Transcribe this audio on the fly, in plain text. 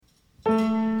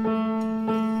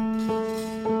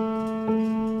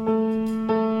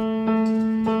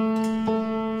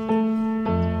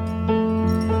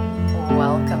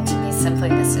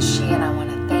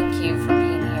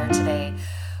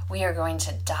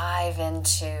dive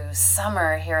into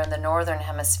summer here in the northern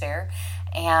hemisphere,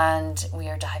 and we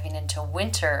are diving into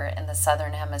winter in the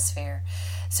southern hemisphere.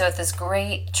 So at this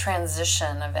great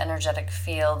transition of energetic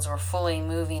fields, we're fully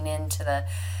moving into the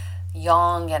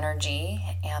yang energy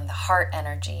and the heart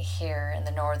energy here in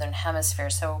the northern hemisphere.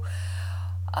 So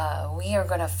we are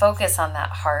going to focus on that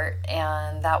heart,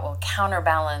 and that will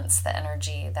counterbalance the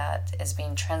energy that is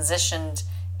being transitioned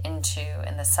into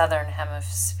in the southern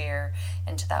hemisphere,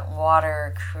 into that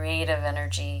water creative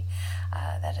energy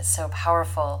that is so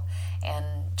powerful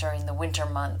and during the winter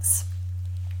months.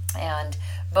 And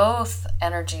both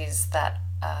energies, that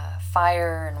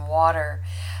fire and water,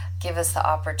 give us the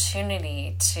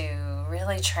opportunity to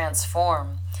really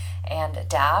transform and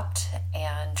adapt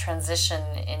and transition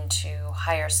into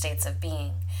higher states of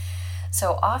being.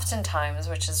 So oftentimes,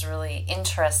 which is really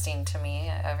interesting to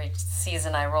me, every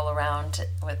season I roll around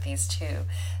with these two,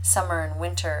 summer and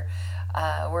winter,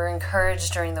 we're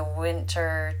encouraged during the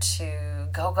winter to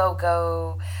go, go,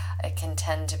 go. It can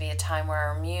tend to be a time where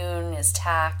our immune is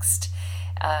taxed,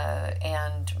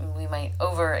 and we might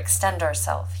overextend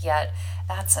ourselves. Yet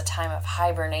that's a time of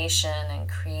hibernation and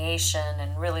creation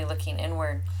and really looking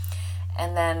inward.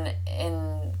 And then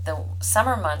in the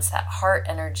summer months, that heart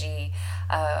energy,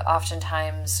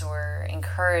 oftentimes we're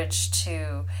encouraged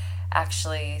to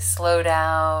actually slow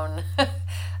down,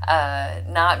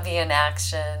 not be in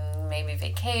action, maybe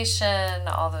vacation,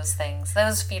 all those things.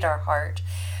 Those feed our heart.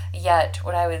 Yet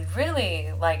what I would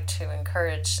really like to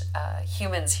encourage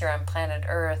humans here on planet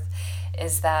Earth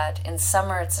is that in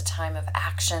summer it's a time of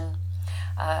action.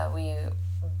 We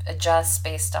adjust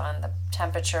based on the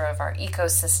temperature of our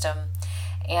ecosystem,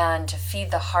 and to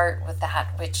feed the heart with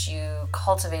that which you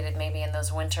cultivated maybe in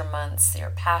those winter months, your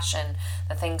passion,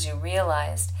 the things you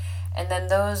realized. And then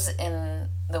those in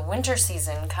the winter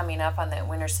season, coming up on the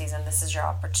winter season, this is your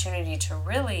opportunity to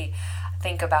really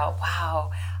think about,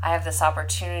 wow, I have this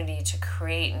opportunity to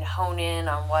create and hone in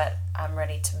on what I'm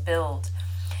ready to build.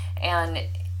 And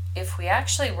if we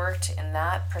actually worked in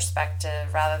that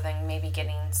perspective, rather than maybe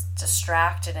getting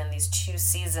distracted in these two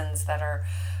seasons that are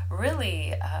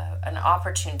really an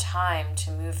opportune time to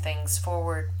move things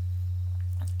forward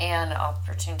and an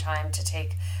opportune time to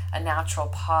take a natural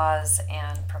pause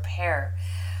and prepare.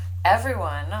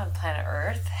 Everyone on planet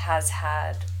Earth has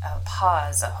had a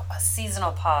pause, a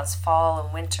seasonal pause, fall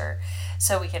and winter.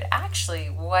 So we could actually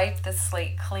wipe the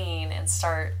slate clean and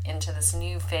start into this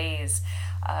new phase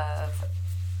of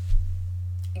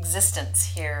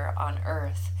existence here on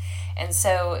Earth. And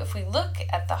so if we look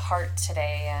at the heart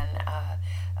today, and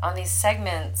on these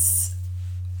segments,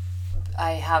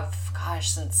 I have,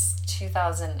 since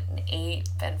 2008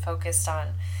 been focused on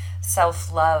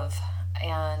self-love,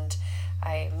 and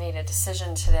I made a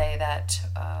decision today that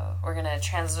we're going to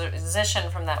transition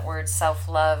from that word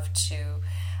self-love to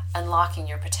unlocking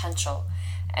your potential,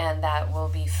 and that we'll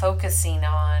be focusing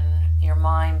on your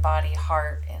mind, body,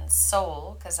 heart, and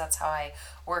soul, because that's how I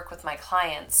work with my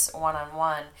clients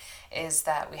one-on-one, is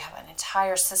that we have an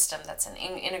entire system that's an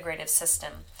integrative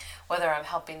system, whether I'm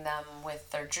helping them with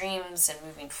their dreams and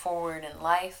moving forward in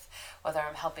life, whether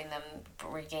I'm helping them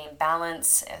regain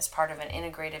balance as part of an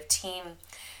integrative team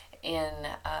in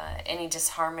any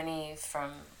disharmony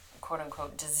from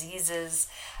quote-unquote diseases,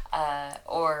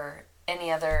 or any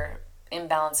other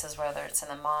imbalances, whether it's in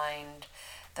the mind,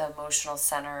 the emotional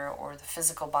center, or the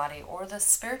physical body, or the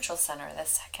spiritual center.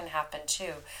 This can happen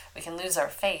too. We can lose our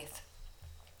faith,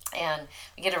 and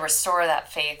we get to restore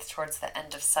that faith towards the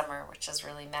end of summer, which is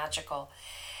really magical.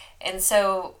 And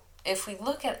so if we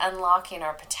look at unlocking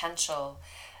our potential,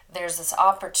 there's this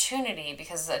opportunity,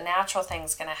 because the natural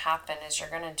thing's going to happen is you're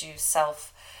going to do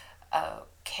self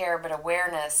care, but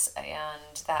awareness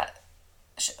and that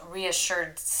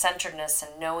reassured centeredness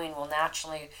and knowing will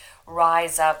naturally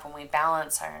rise up when we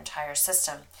balance our entire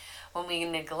system. When we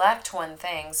neglect one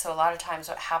thing, so a lot of times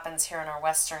what happens here in our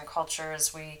Western culture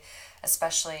is we,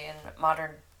 especially in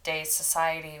modern day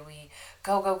society, we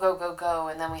go, go, go, go, go,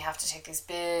 and then we have to take these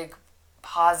big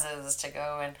pauses to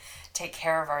go and take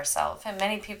care of ourselves. And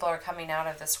many people are coming out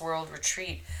of this world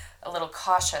retreat a little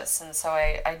cautious, and so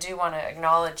I do want to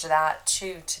acknowledge that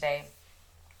too today.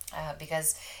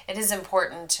 Because it is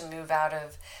important to move out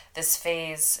of this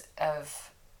phase of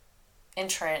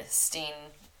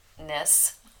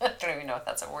interestingness, I don't even know if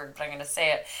that's a word, but I'm going to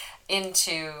say it,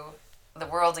 into the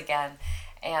world again.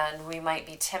 And we might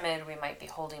be timid, we might be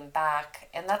holding back,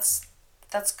 and that's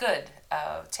good.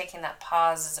 Taking that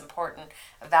pause is important,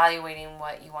 evaluating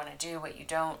what you want to do, what you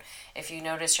don't. If you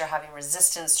notice you're having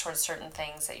resistance towards certain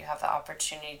things, that you have the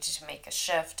opportunity to make a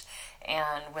shift.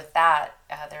 And with that,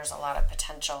 there's a lot of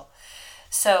potential.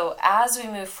 So as we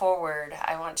move forward,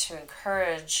 I want to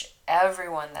encourage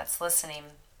everyone that's listening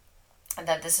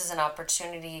that this is an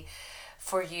opportunity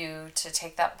for you to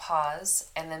take that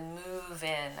pause and then move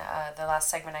in. The last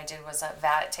segment I did was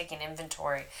taking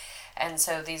inventory. And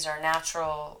so these are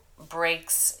natural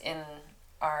breaks in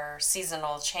our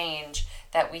seasonal change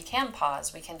that we can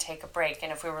pause, we can take a break.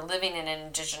 And if we were living in an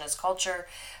indigenous culture,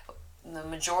 the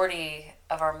majority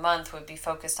of our month would be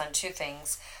focused on two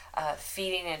things: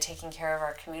 feeding and taking care of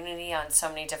our community on so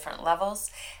many different levels,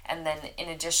 and then in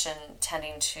addition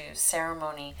tending to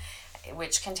ceremony,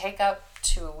 which can take up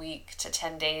to a week to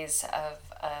 10 days of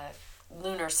a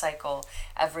lunar cycle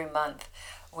every month,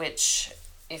 which,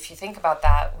 if you think about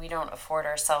that, we don't afford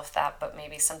ourselves that, but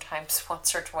maybe sometimes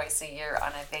once or twice a year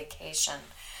on a vacation.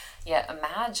 Yet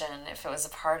imagine if it was a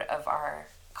part of our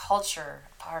culture,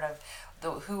 part of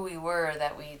who we were,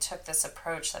 that we took this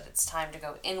approach that it's time to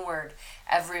go inward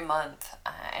every month.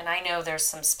 And I know there's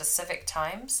some specific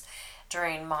times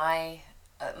during my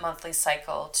monthly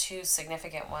cycle, two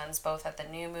significant ones, both at the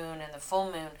new moon and the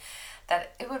full moon,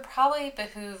 that it would probably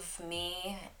behoove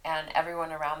me and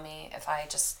everyone around me if I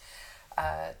just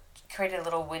created a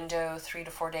little window, 3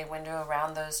 to 4 day window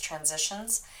around those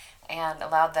transitions, and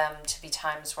allowed them to be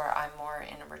times where I'm more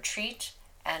in a retreat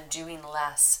and doing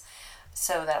less,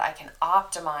 so that I can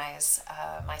optimize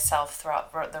myself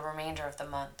throughout the remainder of the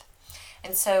month.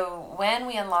 And so when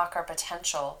we unlock our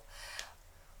potential,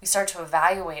 we start to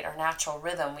evaluate our natural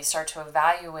rhythm. We start to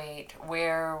evaluate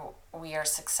where we are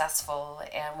successful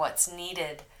and what's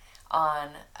needed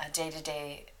on a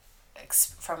day-to-day,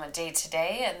 from a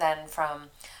day-to-day, and then from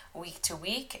week to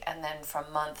week, and then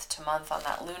from month to month on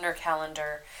that lunar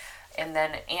calendar, and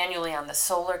then annually on the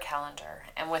solar calendar.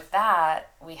 And with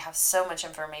that, we have so much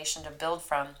information to build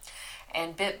from.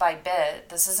 And bit by bit,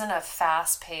 this isn't a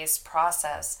fast-paced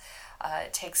process.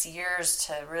 It takes years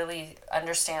to really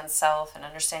understand self and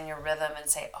understand your rhythm and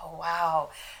say, oh, wow,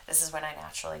 this is when I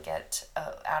naturally get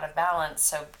out of balance.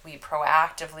 So we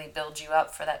proactively build you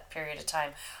up for that period of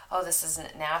time. Oh, this is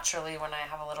naturally when I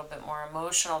have a little bit more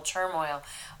emotional turmoil.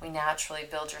 We naturally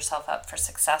build yourself up for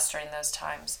success during those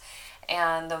times.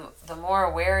 And the more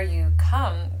aware you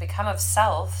become of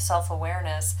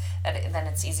self-awareness, then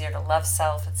it's easier to love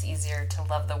self, it's easier to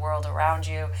love the world around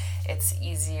you, it's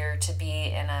easier to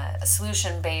be in a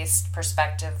solution-based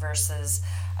perspective versus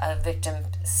a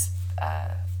victim-based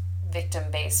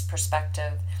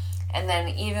perspective. And then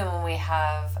even when we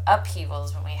have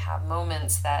upheavals, when we have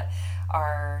moments that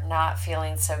are not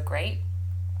feeling so great,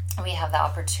 we have the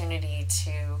opportunity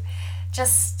to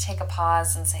just take a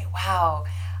pause and say, wow,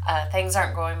 things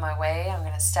aren't going my way. I'm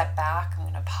going to step back. I'm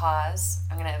going to pause.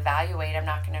 I'm going to evaluate. I'm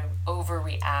not going to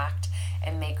overreact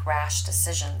and make rash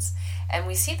decisions. And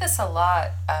we see this a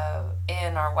lot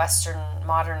in our Western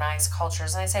modernized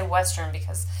cultures. And I say Western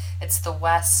because it's the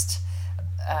West,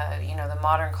 the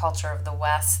modern culture of the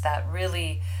West that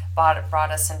really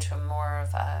brought us into more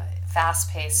of a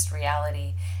fast-paced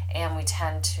reality. And we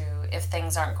tend to, if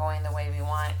things aren't going the way we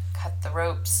want, cut the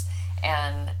ropes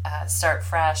and start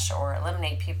fresh or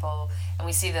eliminate people. And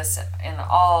we see this in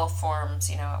all forms,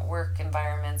 at work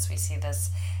environments, we see this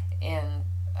in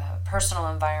personal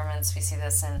environments, we see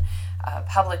this in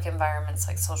public environments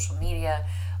like social media.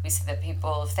 We see that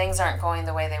people, if things aren't going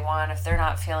the way they want, if they're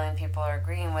not feeling people are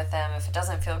agreeing with them, if it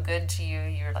doesn't feel good to you,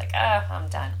 you're like, I'm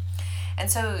done. And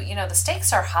so, the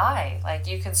stakes are high. Like,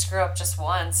 you can screw up just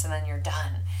once and then you're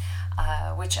done.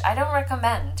 Which I don't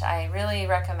recommend. I really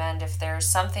recommend, if there's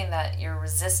something that you're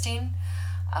resisting,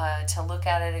 to look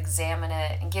at it, examine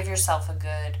it, and give yourself a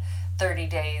good 30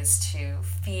 days to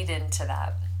feed into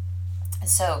that.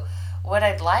 So what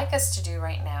I'd like us to do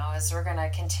right now is we're going to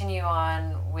continue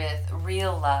on with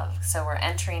real love. So we're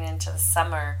entering into the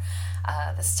summer,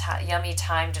 this yummy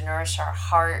time to nourish our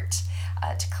heart,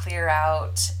 to clear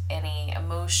out any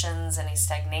emotions, any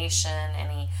stagnation,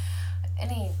 any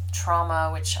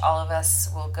trauma, which all of us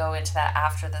will go into that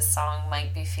after this song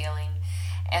might be feeling.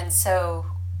 And so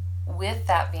with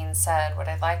that being said, what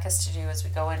I'd like us to do as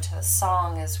we go into the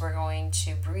song is we're going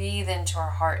to breathe into our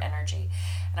heart energy.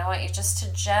 And I want you just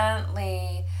to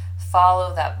gently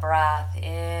follow that breath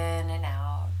in and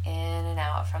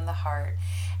out from the heart.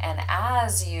 And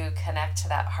as you connect to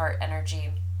that heart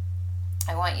energy,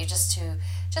 I want you just to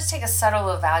take a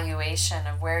subtle evaluation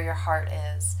of where your heart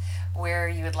is, where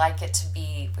you would like it to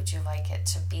be. Would you like it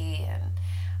to be in,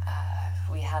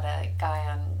 we had a guy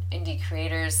on Indie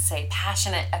Creators say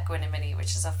passionate equanimity,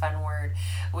 which is a fun word.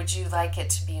 Would you like it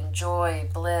to be in joy,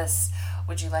 bliss?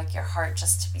 Would you like your heart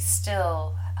just to be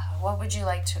still? What would you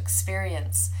like to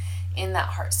experience in that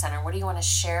heart center? What do you want to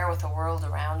share with the world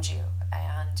around you?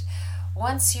 And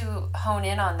once you hone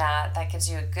in on that, that gives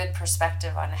you a good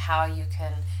perspective on how you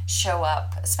can show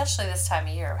up, especially this time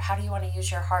of year. How do you want to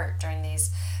use your heart during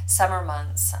these summer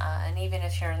months? And even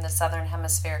if you're in the southern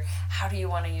hemisphere, how do you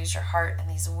want to use your heart in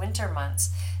these winter months?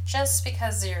 Just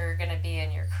because you're going to be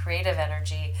in your creative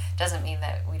energy doesn't mean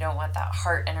that we don't want that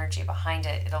heart energy behind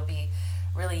it. It'll be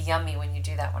really yummy when you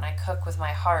do that. When I cook with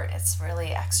my heart, it's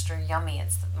really extra yummy.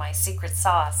 It's my secret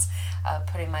sauce,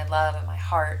 putting my love and my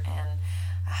heart and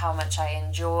how much I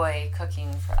enjoy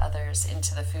cooking for others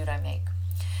into the food I make.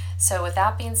 So with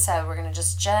that being said, we're going to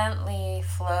just gently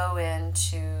flow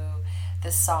into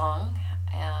this song,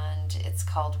 and it's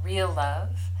called Real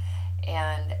Love.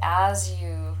 And as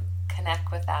you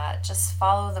connect with that, just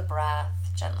follow the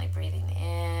breath, gently breathing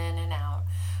in and out.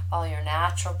 Follow your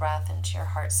natural breath into your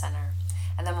heart center.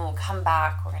 And then when we come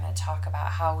back, we're going to talk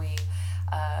about how we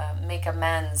make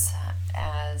amends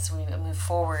as we move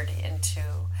forward into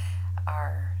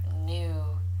our new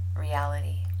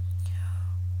reality.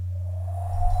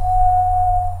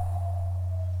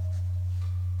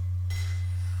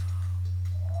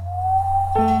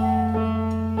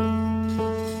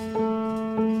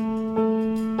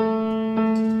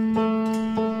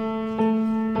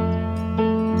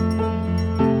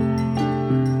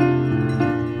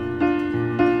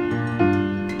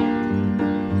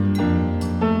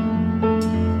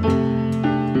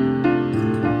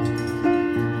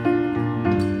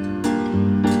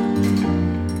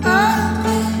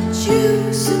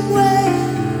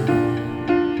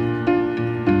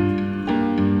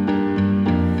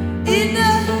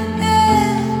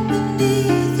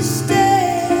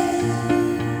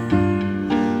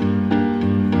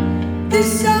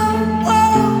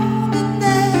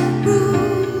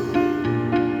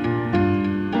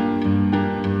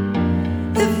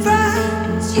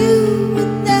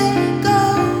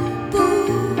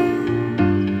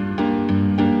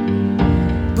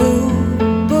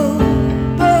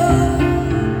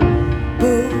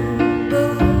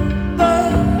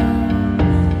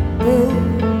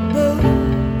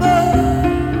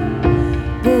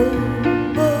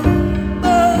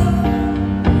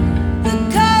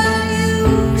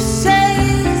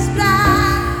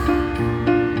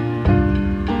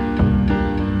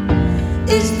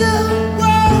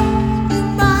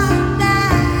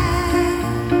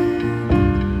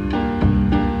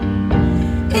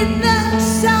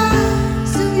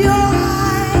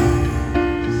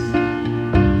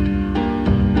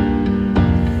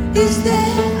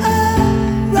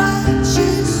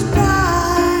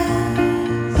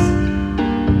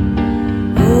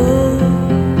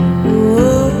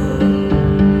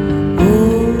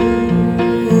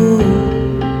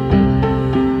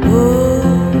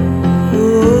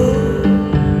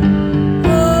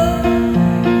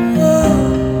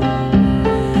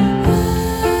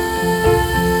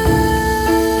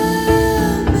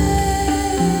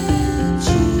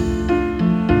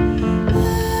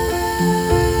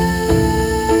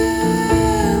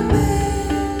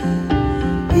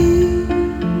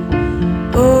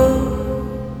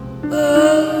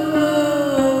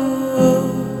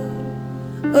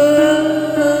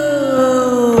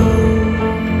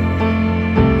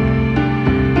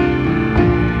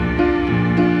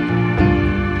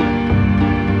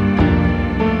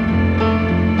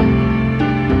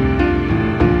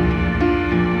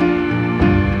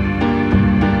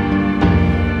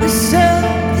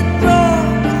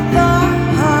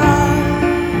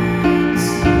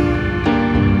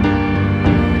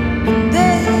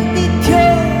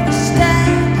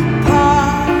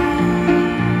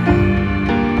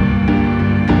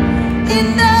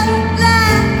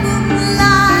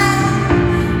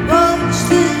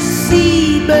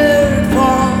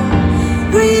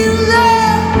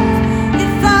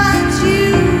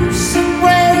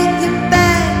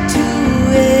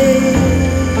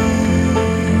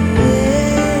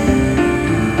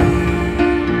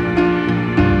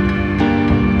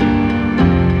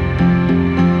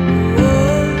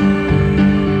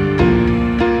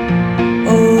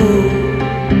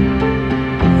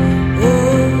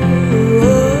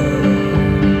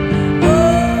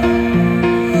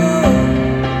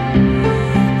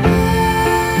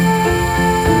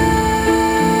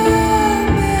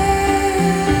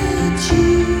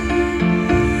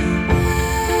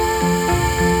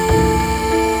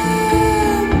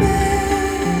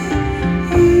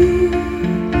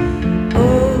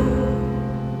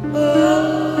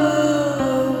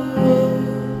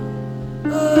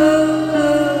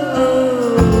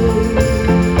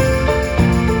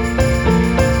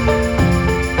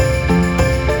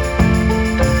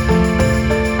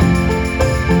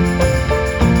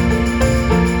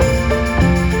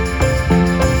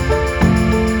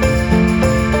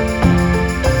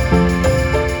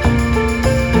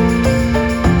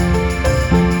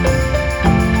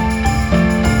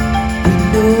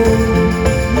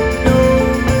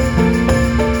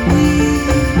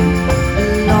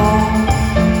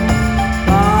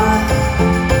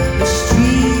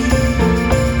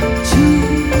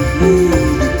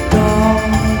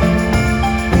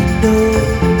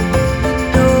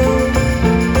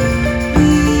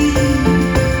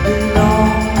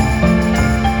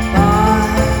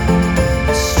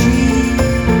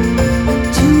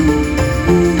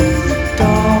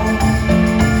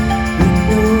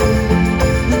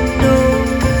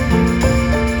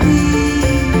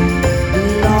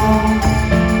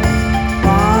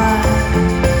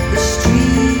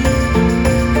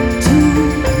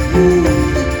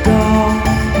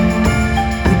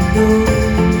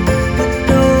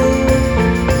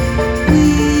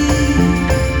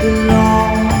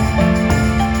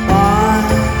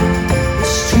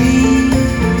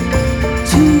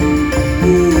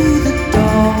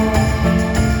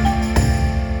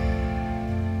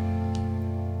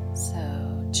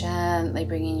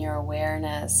 Bringing your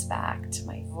awareness back to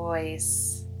my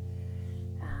voice.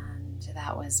 And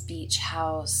that was Beach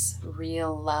House,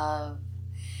 Real Love.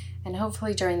 And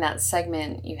hopefully during that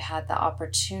segment you had the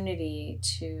opportunity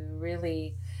to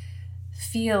really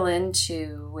feel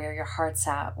into where your heart's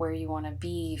at, where you want to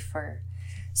be for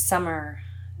summer.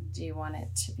 Do you want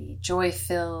it to be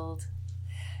joy-filled?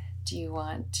 Do you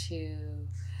want to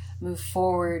move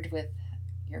forward with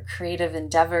your creative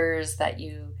endeavors that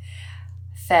you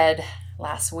fed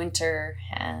last winter?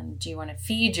 And do you want to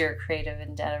feed your creative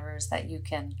endeavors that you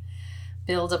can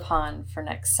build upon for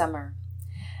next summer?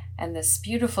 And this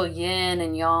beautiful yin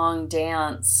and yang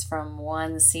dance from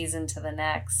one season to the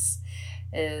next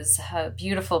is a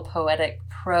beautiful poetic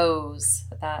prose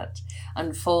that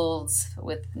unfolds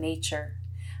with nature,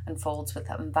 unfolds with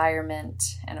the environment,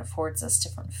 and affords us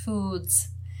different foods,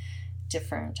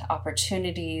 different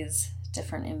opportunities,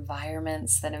 different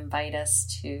environments that invite us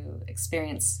to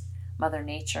experience Mother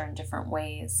Nature in different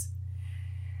ways.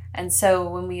 And so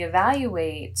when we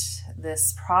evaluate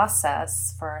this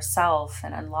process for ourselves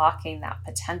and unlocking that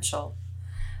potential,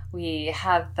 we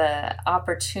have the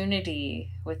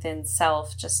opportunity within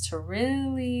self just to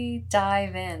really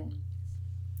dive in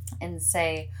and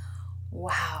say,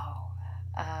 wow,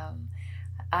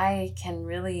 I can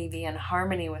really be in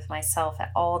harmony with myself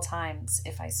at all times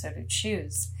if I so to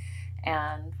choose.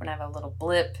 And when I have a little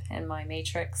blip in my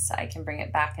matrix, I can bring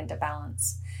it back into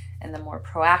balance. And the more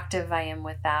proactive I am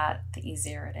with that, the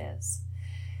easier it is.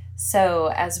 So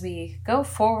as we go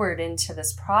forward into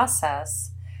this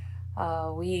process,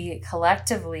 we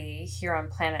collectively here on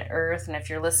planet Earth, and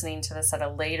if you're listening to this at a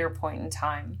later point in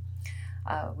time,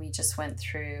 we just went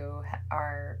through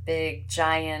our big,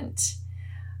 giant,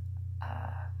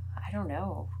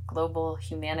 global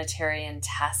humanitarian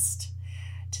test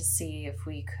to see if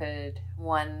we could,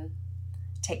 one,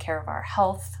 take care of our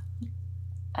health,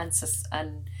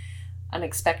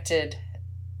 unexpected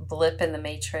blip in the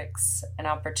matrix, an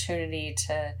opportunity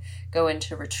to go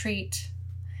into retreat,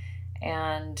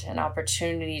 and an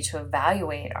opportunity to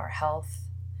evaluate our health,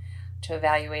 to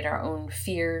evaluate our own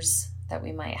fears that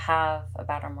we might have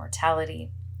about our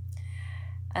mortality.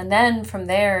 And then from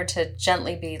there to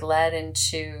gently be led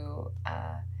into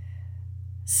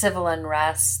civil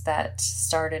unrest that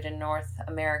started in North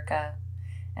America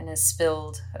and has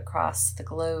spilled across the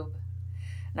globe.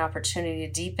 An opportunity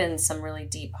to deepen some really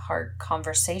deep heart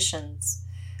conversations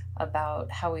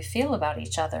about how we feel about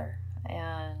each other,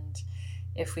 and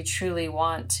if we truly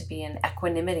want to be in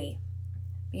equanimity,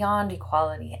 beyond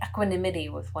equality, equanimity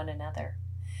with one another.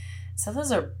 So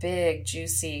those are big,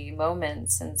 juicy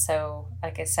moments. And so,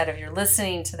 like I said, if you're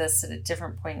listening to this at a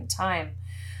different point in time,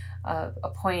 a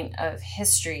point of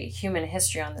history, human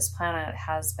history on this planet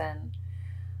has been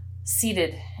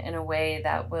seated in a way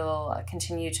that will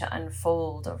continue to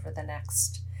unfold over the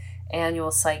next annual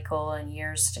cycle and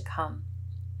years to come.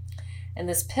 And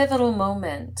this pivotal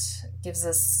moment gives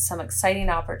us some exciting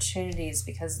opportunities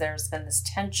because there's been this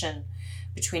tension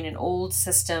between an old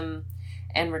system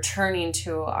and returning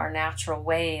to our natural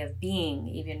way of being,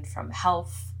 even from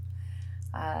health,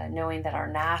 knowing that our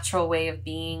natural way of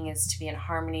being is to be in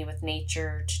harmony with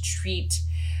nature, to treat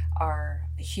our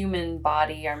human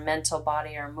body, our mental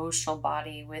body, our emotional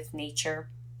body with nature.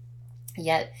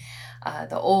 Yet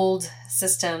the old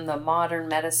system, the modern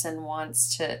medicine,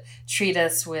 wants to treat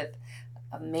us with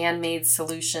man-made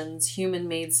solutions,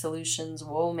 human-made solutions,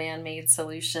 man-made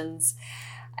solutions,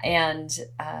 and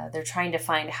they're trying to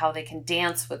find how they can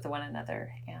dance with one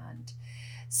another. And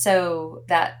so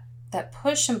that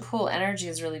push and pull energy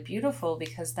is really beautiful,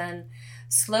 because then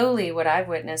slowly, what I've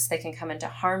witnessed, they can come into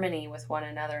harmony with one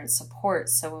another and support.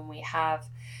 So when we have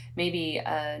maybe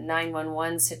a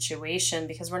 911 situation,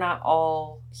 because we're not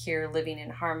all here living in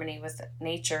harmony with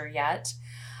nature yet,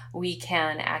 we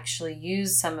can actually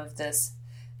use some of this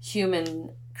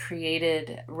human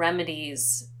created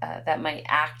remedies that might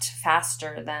act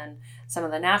faster than some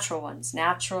of the natural ones.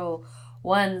 Natural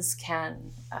ones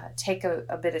can take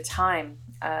a bit of time.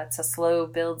 It's a slow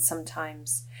build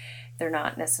sometimes. They're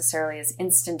not necessarily as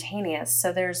instantaneous.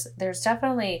 So there's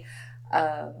definitely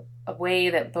a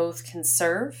way that both can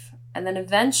serve. And then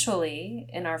eventually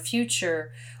in our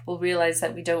future, we'll realize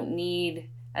that we don't need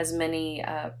as many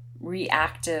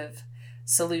reactive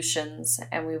solutions,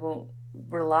 and we won't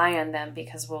rely on them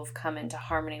because we'll come into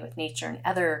harmony with nature, and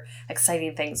other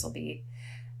exciting things will be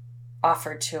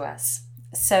offered to us.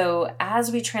 So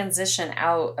as we transition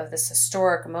out of this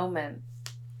historic moment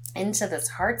into this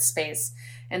heart space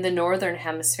in the northern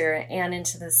hemisphere and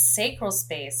into the sacral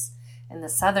space in the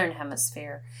southern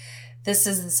hemisphere, this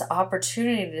is this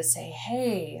opportunity to say,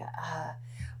 hey,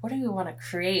 what do we want to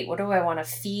create? What do I want to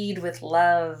feed with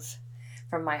love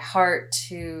from my heart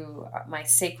to my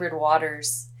sacred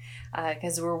waters?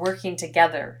 Because we're working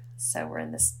together. So we're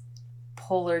in this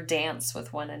polar dance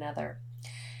with one another.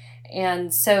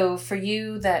 And so for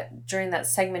you, that during that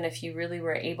segment, if you really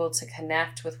were able to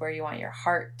connect with where you want your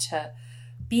heart to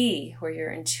be, where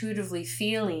you're intuitively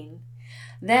feeling,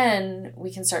 then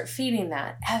we can start feeding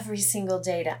that every single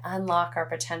day to unlock our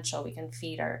potential. We can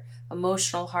feed our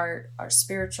emotional heart, our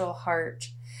spiritual heart.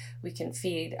 We can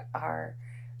feed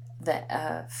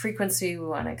the frequency we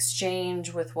want to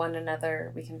exchange with one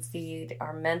another. We can feed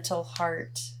our mental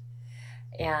heart,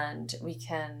 and we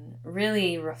can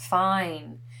really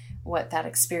refine what that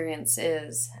experience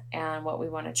is and what we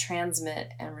want to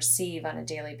transmit and receive on a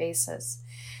daily basis.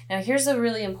 Now, here's a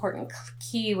really important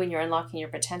key when you're unlocking your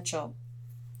potential.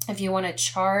 If you want to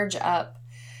charge up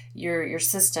your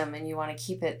system and you want to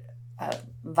keep it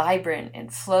vibrant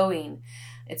and flowing,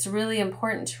 it's really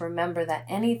important to remember that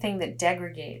anything that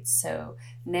degrades, so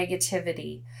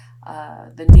negativity,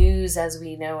 the news as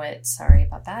we know it, sorry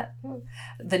about that,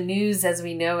 the news as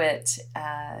we know it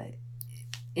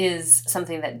is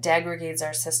something that degrades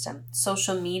our system.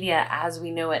 Social media as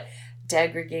we know it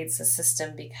degrades the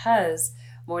system, because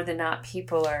more than not,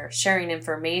 people are sharing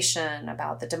information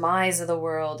about the demise of the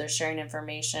world. They're sharing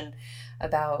information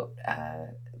about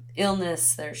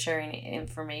illness. They're sharing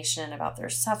information about their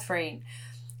suffering.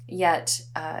 Yet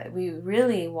we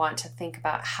really want to think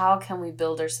about how can we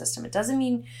build our system. It doesn't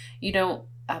mean you don't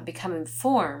become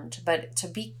informed, but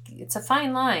it's a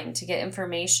fine line to get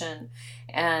information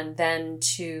and then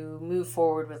to move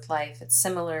forward with life. It's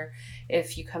similar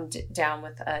if you come down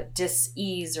with a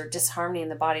dis-ease or disharmony in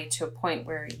the body to a point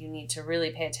where you need to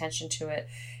really pay attention to it.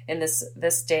 In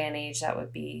this day and age, that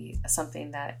would be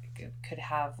something that could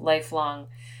have lifelong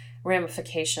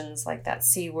ramifications, like that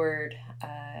C word,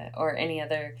 or any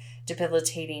other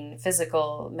debilitating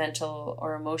physical, mental,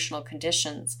 or emotional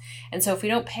conditions. And so if we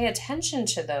don't pay attention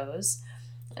to those,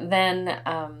 then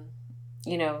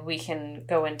we can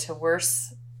go into a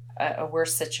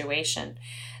worse situation.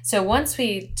 So once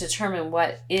we determine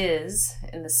what is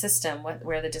in the system,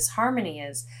 where the disharmony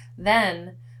is,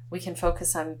 then we can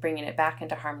focus on bringing it back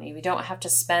into harmony. We don't have to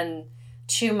spend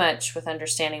too much with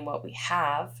understanding what we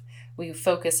have. We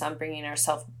focus on bringing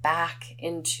ourselves back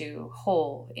into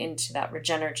whole, into that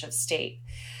regenerative state.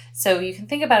 So you can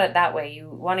think about it that way. You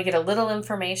want to get a little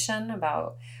information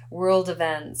about world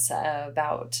events,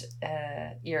 about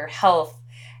your health,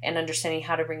 and understanding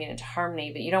how to bring it into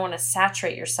harmony, but you don't want to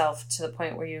saturate yourself to the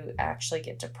point where you actually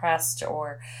get depressed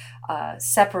or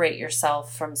separate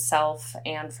yourself from self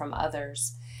and from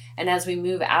others. And as we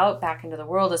move out back into the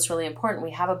world, it's really important.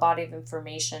 We have a body of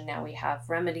information. Now we have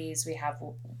remedies. We have,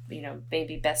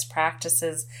 maybe best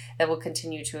practices that will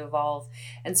continue to evolve.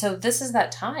 And so this is that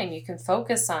time you can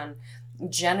focus on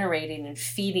generating and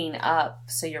feeding up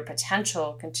so your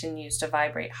potential continues to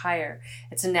vibrate higher.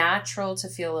 It's natural to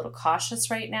feel a little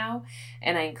cautious right now.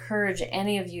 And I encourage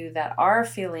any of you that are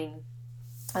feeling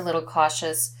a little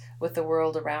cautious with the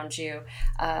world around you,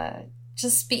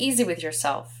 just be easy with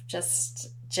yourself. Just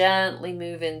gently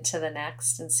move into the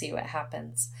next and see what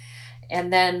happens.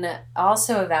 And then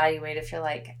also evaluate if you're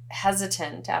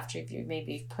hesitant after you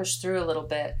maybe pushed through a little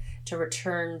bit to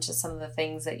return to some of the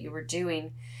things that you were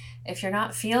doing. If you're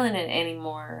not feeling it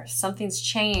anymore, something's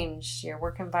changed, your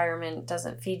work environment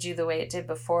doesn't feed you the way it did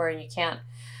before, and you can't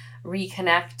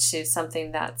reconnect to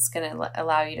something that's going to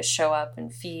allow you to show up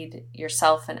and feed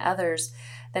yourself and others,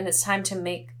 then it's time to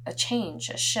make a change,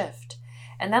 a shift.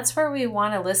 And that's where we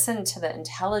want to listen to the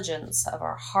intelligence of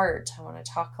our heart. I want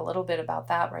to talk a little bit about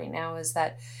that right now, is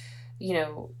that,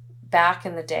 back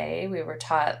in the day, we were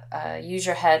taught, use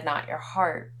your head, not your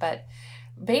heart. But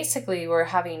basically, we're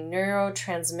having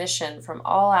neurotransmission from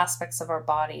all aspects of our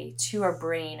body to our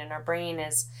brain. And our brain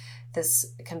is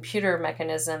this computer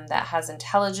mechanism that has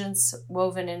intelligence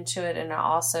woven into it, and it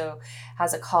also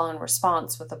has a call and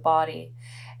response with the body.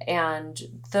 And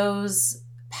those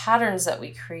patterns that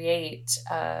we create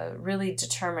really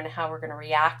determine how we're going to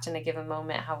react in a given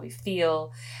moment, how we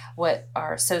feel, what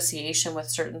our association with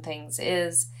certain things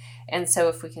is. And so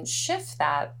if we can shift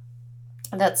that,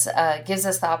 that's gives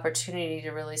us the opportunity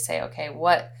to really say, okay,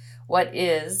 what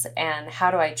is, and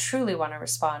how do I truly want to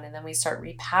respond? And then we start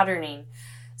repatterning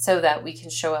so that we can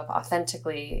show up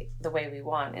authentically the way we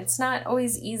want. It's not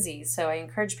always easy, so I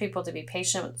encourage people to be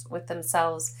patient with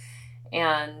themselves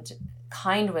and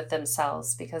kind with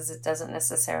themselves, because it doesn't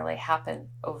necessarily happen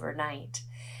overnight.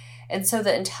 And so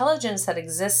the intelligence that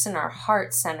exists in our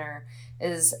heart center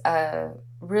is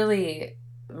really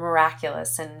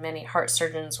miraculous, and many heart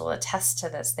surgeons will attest to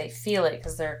this. They feel it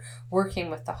because they're working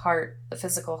with the heart, the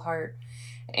physical heart.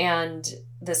 And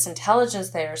this intelligence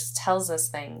there tells us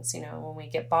things, when we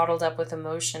get bottled up with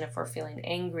emotion, if we're feeling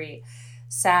angry,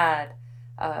 sad,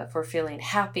 if we're feeling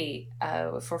happy,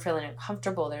 if we're feeling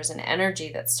uncomfortable, there's an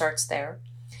energy that starts there.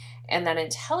 And that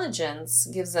intelligence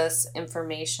gives us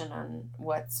information on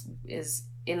what is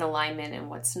in alignment and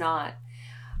what's not.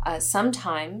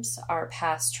 Sometimes our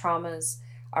past traumas,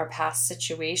 our past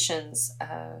situations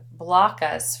block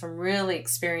us from really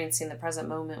experiencing the present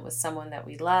moment with someone that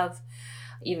we love,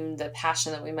 even the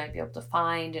passion that we might be able to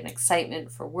find, and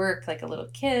excitement for work like a little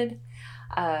kid,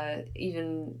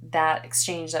 even that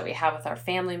exchange that we have with our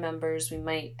family members, we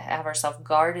might have ourselves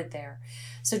guarded there.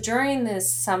 So during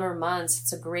this summer months,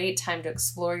 it's a great time to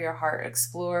explore your heart,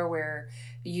 explore where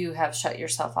you have shut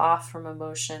yourself off from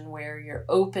emotion, where you're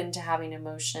open to having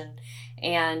emotion,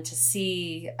 and to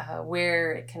see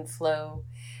where it can flow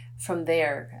from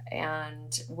there.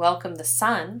 And welcome the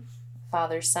sun,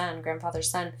 father, son, grandfather,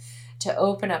 son, to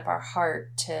open up our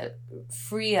heart, to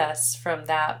free us from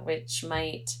that which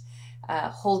might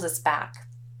hold us back.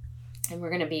 And we're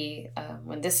going to be,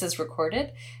 when this is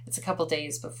recorded, it's a couple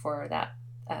days before that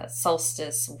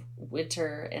solstice,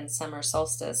 winter and summer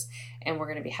solstice, and we're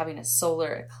going to be having a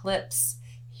solar eclipse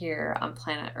here on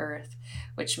planet Earth,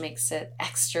 which makes it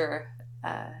extra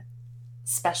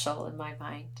special in my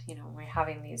mind. We're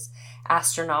having these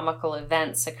astronomical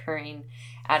events occurring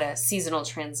at a seasonal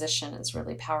transition is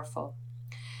really powerful.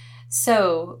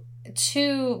 So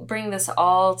to bring this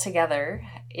all together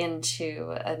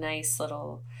into a nice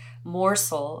little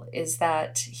morsel is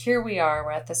that here we are,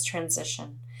 we're at this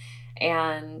transition,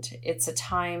 and it's a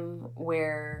time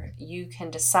where you can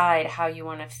decide how you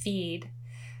want to feed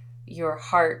your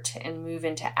heart and move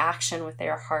into action with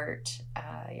your heart.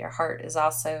 Your heart is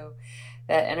also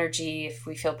that energy. If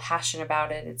we feel passionate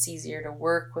about it, it's easier to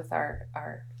work with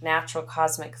our natural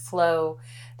cosmic flow,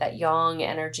 that yang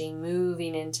energy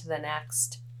moving into the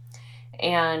next.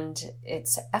 And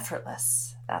it's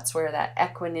effortless. That's where that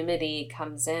equanimity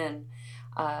comes in.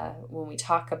 When we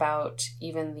talk about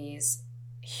even these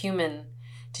human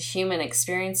to human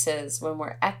experiences, when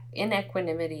we're in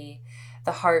equanimity,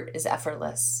 the heart is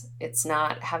effortless. It's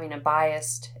not having a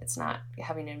bias. It's not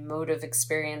having an emotive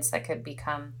experience that could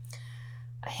become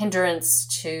a hindrance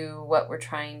to what we're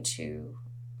trying to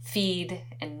feed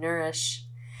and nourish.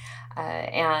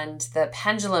 And the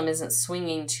pendulum isn't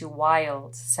swinging too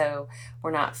wild, so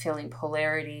we're not feeling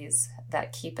polarities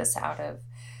that keep us out of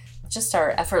just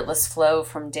our effortless flow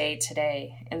from day to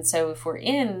day. And so if we're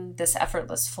in this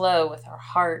effortless flow with our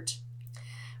heart,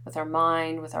 with our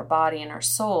mind, with our body and our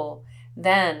soul,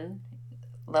 then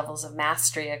levels of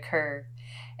mastery occur,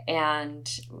 and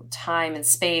time and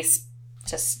space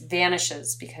just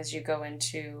vanishes because you go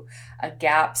into a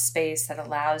gap space that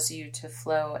allows you to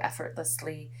flow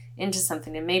effortlessly into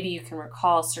something. And maybe you can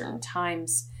recall certain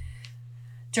times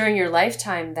during your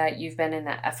lifetime that you've been in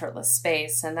that effortless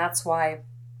space. And that's why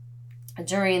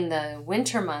during the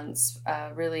winter months,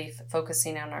 really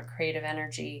focusing on our creative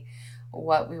energy,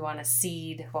 what we want to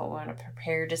seed, what we want to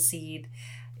prepare to seed,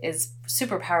 is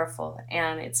super powerful.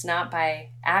 And it's not by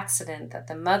accident that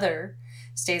the mother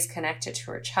stays connected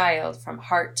to her child from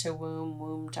heart to womb,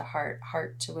 womb to heart,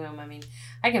 heart to womb. I mean,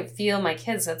 I can feel my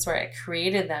kids. That's where I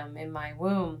created them, in my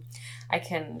womb. I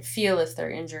can feel if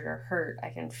they're injured or hurt. I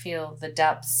can feel the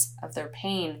depths of their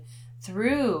pain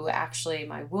through actually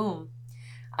my womb,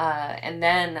 and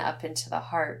then up into the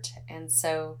heart. And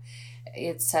so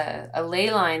it's a ley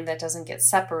line that doesn't get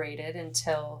separated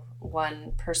until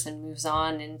one person moves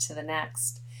on into the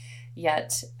next.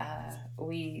 Yet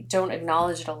we don't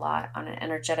acknowledge it a lot on an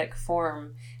energetic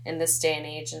form in this day and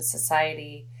age in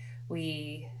society.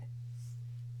 We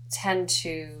tend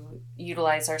to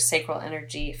utilize our sacral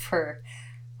energy for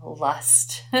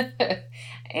lust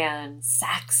and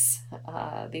sex,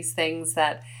 these things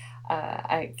that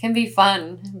can be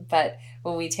fun, but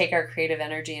when we take our creative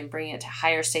energy and bring it to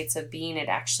higher states of being, it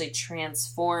actually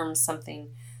transforms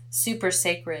something super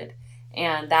sacred,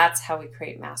 and that's how we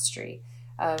create mastery.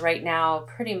 Right now,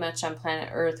 pretty much on planet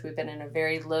Earth, we've been in a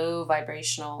very low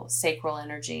vibrational sacral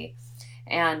energy,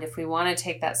 and if we want to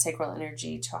take that sacral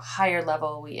energy to a higher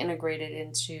level, we integrate it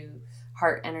into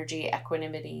heart energy,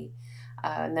 equanimity,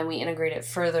 and then we integrate it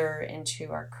further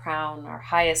into our crown, our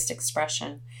highest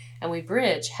expression. And we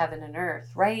bridge heaven and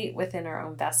earth right within our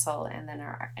own vessel, and then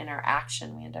in our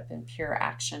action, we end up in pure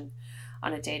action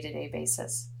on a day-to-day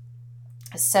basis.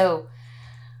 So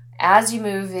As you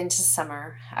move into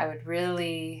summer,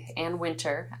 and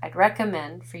winter, I'd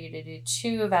recommend for you to do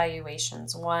 2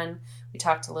 evaluations. One, we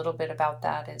talked a little bit about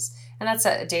that, and that's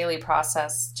a daily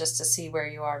process just to see where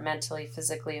you are mentally,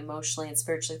 physically, emotionally, and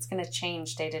spiritually. It's going to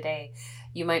change day to day.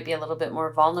 You might be a little bit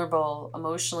more vulnerable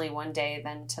emotionally one day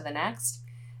than to the next.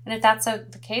 And if that's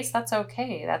the case, that's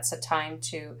okay. That's a time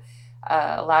to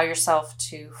allow yourself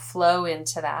to flow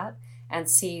into that and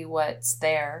see what's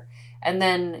there. And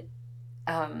then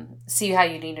see how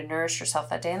you need to nourish yourself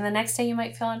that day. And the next day you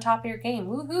might feel on top of your game.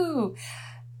 Woohoo!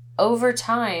 Over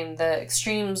time, the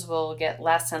extremes will get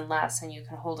less and less, and you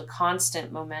can hold a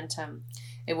constant momentum.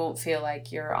 It won't feel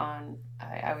like you're on,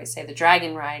 I always say, the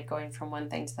dragon ride, going from one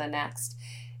thing to the next.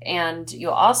 And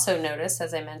you'll also notice,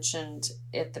 as I mentioned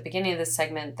at the beginning of this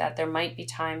segment, that there might be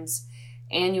times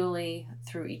annually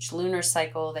through each lunar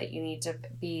cycle that you need to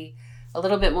be a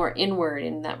little bit more inward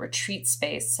in that retreat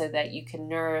space so that you can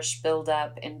nourish, build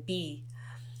up, and be.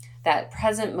 That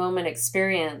present moment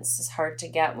experience is hard to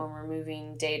get when we're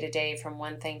moving day to day from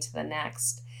one thing to the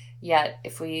next. Yet,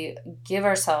 if we give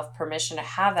ourselves permission to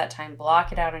have that time,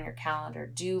 block it out on your calendar,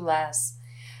 do less,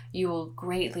 you will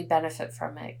greatly benefit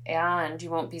from it. And you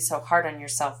won't be so hard on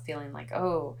yourself, feeling like,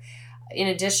 oh, in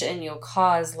addition, you'll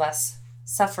cause less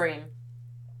suffering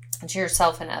to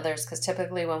yourself and others, because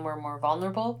typically when we're more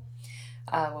vulnerable,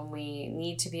 when we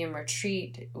need to be in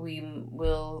retreat, we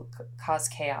will cause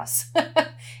chaos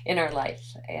in our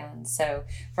life. And so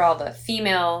for all the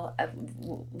female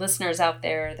listeners out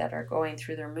there that are going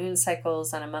through their moon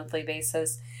cycles on a monthly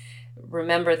basis,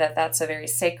 remember that that's a very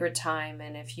sacred time.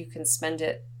 And if you can spend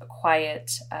it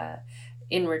quiet,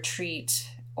 in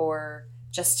retreat, or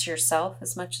just to yourself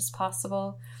as much as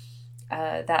possible,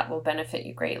 that will benefit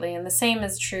you greatly. And the same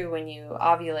is true when you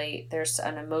ovulate. There's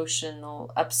an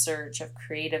emotional upsurge of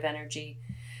creative energy.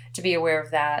 To be aware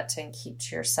of that and keep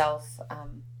to yourself,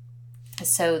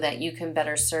 so that you can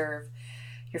better serve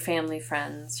your family,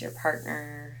 friends, your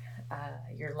partner,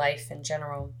 your life in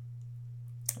general.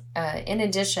 In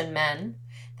addition, men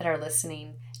that are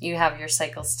listening, you have your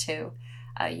cycles too.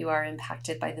 You are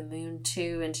impacted by the moon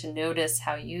too, and to notice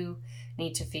how you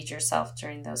need to feed yourself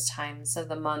during those times of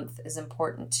the month is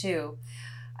important too.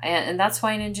 And that's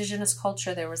why in Indigenous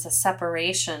culture there was a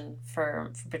separation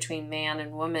for between man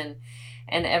and woman.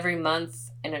 And every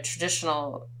month in a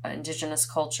traditional Indigenous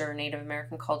culture, Native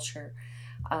American culture,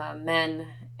 men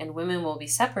and women will be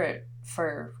separate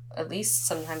for at least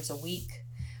sometimes a week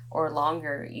or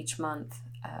longer each month,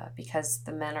 because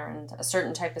the men are in a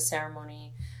certain type of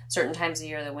ceremony, certain times of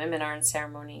year the women are in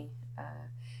ceremony,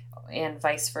 and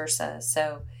vice versa.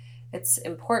 So it's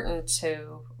important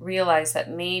to realize that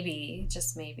maybe,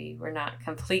 just maybe, we're not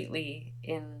completely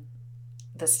in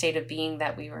the state of being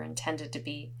that we were intended to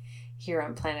be here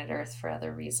on planet Earth for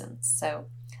other reasons. So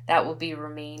that will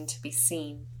remain to be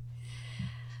seen.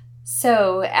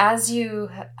 So as you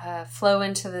flow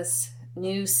into this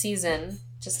new season,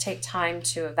 just take time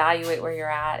to evaluate where you're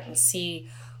at and see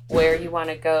where you want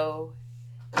to go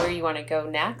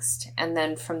next. And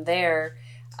then from there,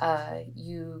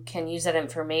 you can use that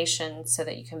information so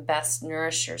that you can best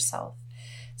nourish yourself.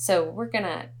 So we're going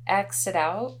to exit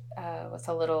out with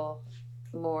a little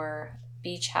more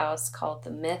beach house called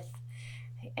The Myth.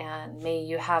 And may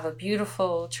you have a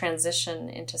beautiful transition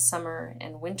into summer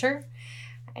and winter.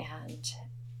 And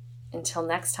until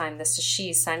next time, this is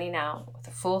She signing out with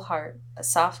a full heart, a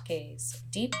soft gaze,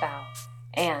 a deep bow,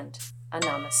 and a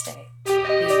namaste. Be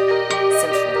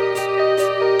simple.